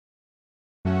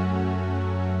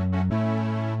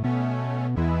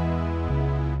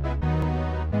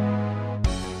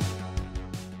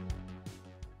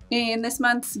In this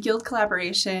month's Guild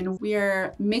collaboration, we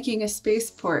are making a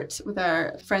spaceport with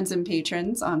our friends and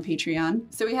patrons on Patreon.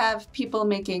 So we have people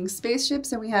making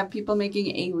spaceships and we have people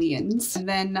making aliens. And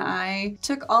then I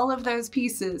took all of those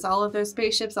pieces, all of those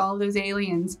spaceships, all of those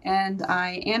aliens, and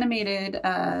I animated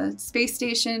a space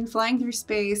station flying through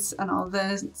space and all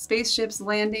the spaceships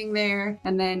landing there,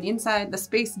 and then inside the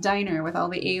space diner with all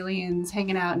the aliens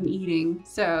hanging out and eating.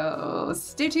 So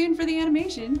stay tuned for the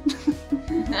animation.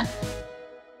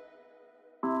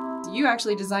 You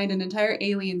actually designed an entire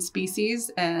alien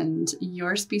species, and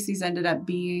your species ended up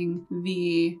being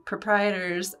the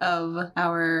proprietors of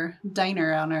our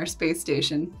diner on our space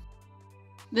station.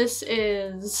 This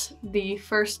is the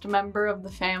first member of the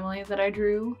family that I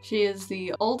drew. She is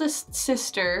the oldest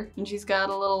sister, and she's got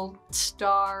a little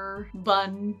star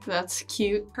bun that's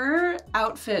cute. Her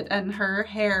outfit and her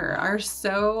hair are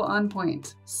so on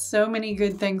point. So many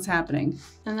good things happening.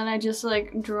 And then I just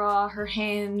like draw her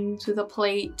hands with a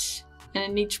plate, and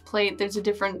in each plate there's a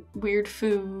different weird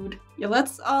food. Yeah,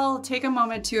 let's all take a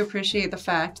moment to appreciate the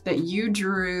fact that you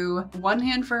drew 1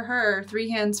 hand for her, 3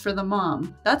 hands for the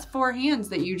mom. That's 4 hands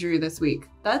that you drew this week.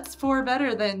 That's 4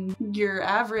 better than your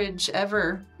average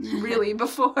ever, really,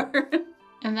 before.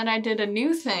 And then I did a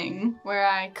new thing where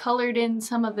I colored in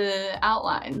some of the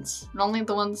outlines, and only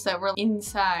the ones that were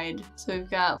inside. So we've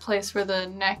got a place where the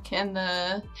neck and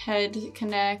the head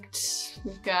connect.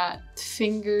 We've got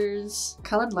fingers.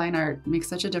 Colored line art makes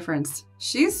such a difference.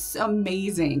 She's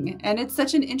amazing, and it's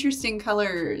such an interesting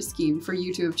color scheme for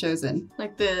you to have chosen.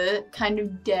 Like the kind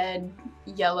of dead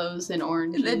yellows and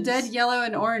oranges. The dead yellow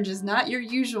and orange is not your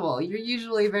usual. You're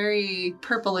usually very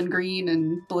purple and green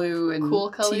and blue and cool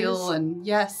colors. Teal and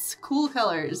yes, cool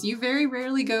colors. You very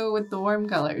rarely go with the warm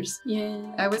colors. Yeah.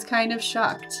 I was kind of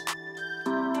shocked.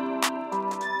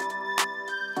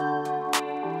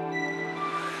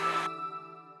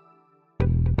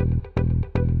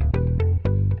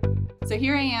 So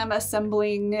here I am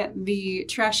assembling the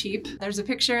trash heap. There's a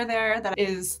picture there that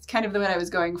is kind of what I was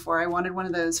going for. I wanted one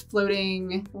of those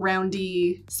floating,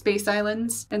 roundy space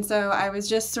islands. And so I was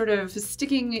just sort of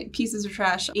sticking pieces of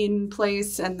trash in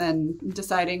place and then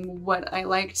deciding what I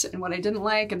liked and what I didn't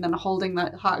like, and then holding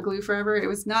that hot glue forever. It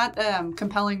was not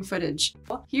compelling footage.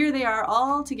 Well, here they are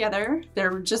all together.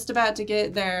 They're just about to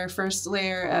get their first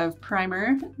layer of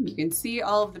primer. You can see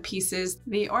all of the pieces.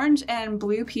 The orange and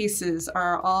blue pieces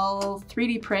are all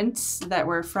 3D prints that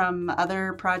were from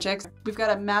other projects. We've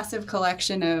got a massive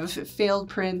collection of failed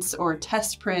prints or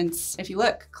test prints. If you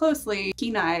look closely,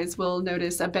 keen eyes will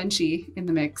notice a benchy in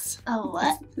the mix. A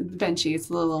what? Benchy,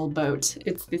 it's a little boat.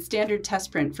 It's the standard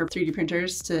test print for 3D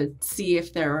printers to see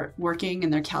if they're working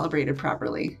and they're calibrated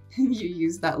properly. You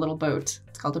use that little boat.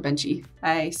 It's called a benchy.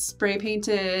 I spray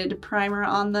painted primer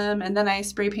on them, and then I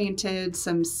spray painted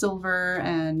some silver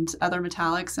and other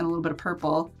metallics and a little bit of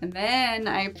purple. And then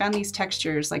I found these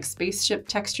textures, like spaceship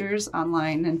textures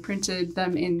online, and printed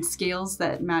them in scales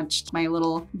that matched my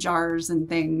little jars and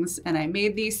things. And I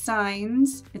made these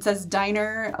signs. It says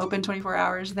diner, open 24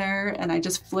 hours there, and I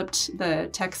just flipped the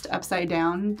text upside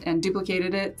down and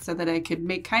duplicated it so that I could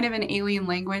make kind of an alien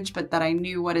language, but that I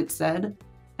knew what it said.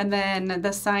 And then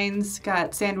the signs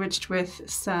got sandwiched with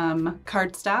some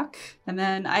cardstock. And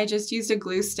then I just used a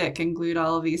glue stick and glued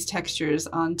all of these textures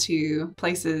onto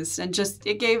places. And just,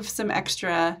 it gave some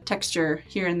extra texture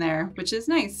here and there, which is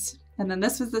nice. And then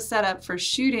this was the setup for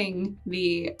shooting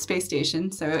the space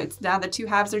station. So it's now the 2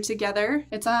 halves are together.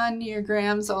 It's on your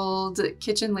Graham's old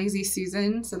kitchen Lazy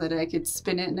Susan so that I could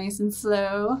spin it nice and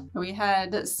slow. We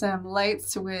had some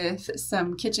lights with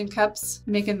some kitchen cups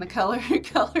making the color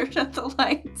of the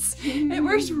lights. It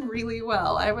worked really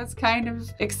well. I was kind of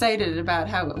excited about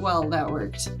how well that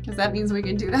worked, because that means we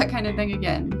can do that kind of thing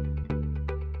again.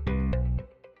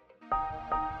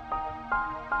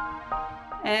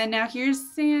 And now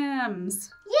here's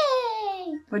Sam's.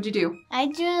 Yay! What'd you do? I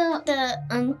drew the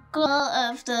uncle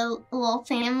of the little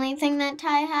family thing that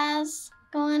Ty has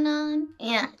going on.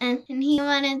 Yeah, and he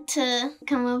wanted to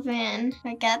come over and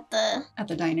work at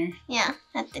the diner. Yeah,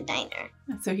 at the diner.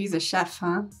 So he's a chef,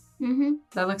 huh? Mm-hmm.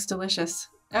 That looks delicious.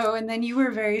 Oh, and then you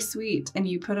were very sweet and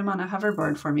you put him on a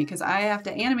hoverboard for me because I have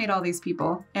to animate all these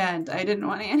people and I didn't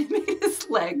want to animate his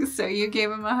legs, so you gave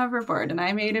him a hoverboard and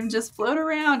I made him just float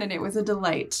around, and it was a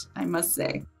delight, I must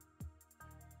say.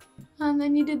 And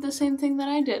then you did the same thing that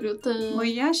I did with the... Well,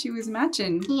 yeah, she was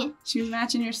matching. Yeah. She was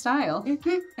matching your style.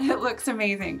 It looks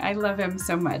amazing. I love him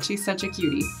so much. He's such a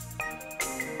cutie.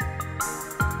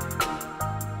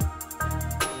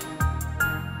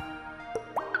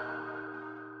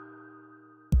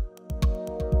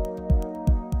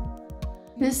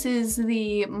 This is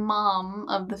the mom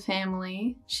of the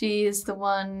family. She is the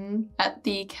one at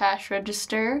the cash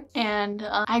register, and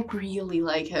I really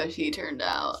like how she turned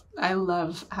out. I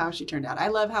love how she turned out. I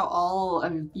love how all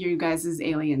of you guys'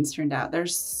 aliens turned out. They're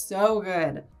so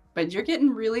good. But you're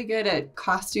getting really good at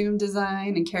costume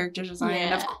design and character design. Yeah.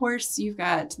 And of course, you've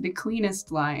got the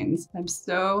cleanest lines. I'm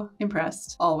so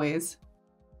impressed, always.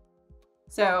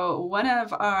 So one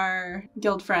of our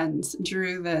guild friends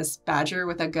drew this badger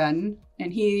with a gun,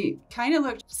 and he kind of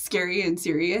looked scary and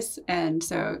serious. And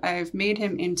so I've made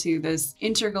him into this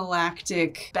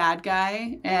intergalactic bad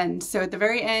guy. And so at the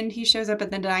very end, he shows up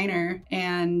at the diner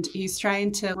and he's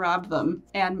trying to rob them.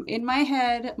 And in my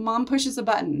head, Mom pushes a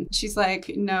button. She's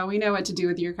like, no, we know what to do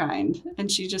with your kind.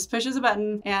 And she just pushes a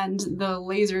button and the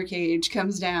laser cage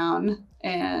comes down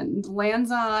and lands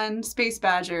on Space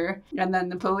Badger, and then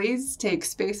the police take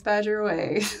Space Badger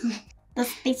away. The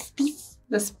space beast.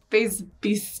 The space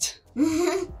beast.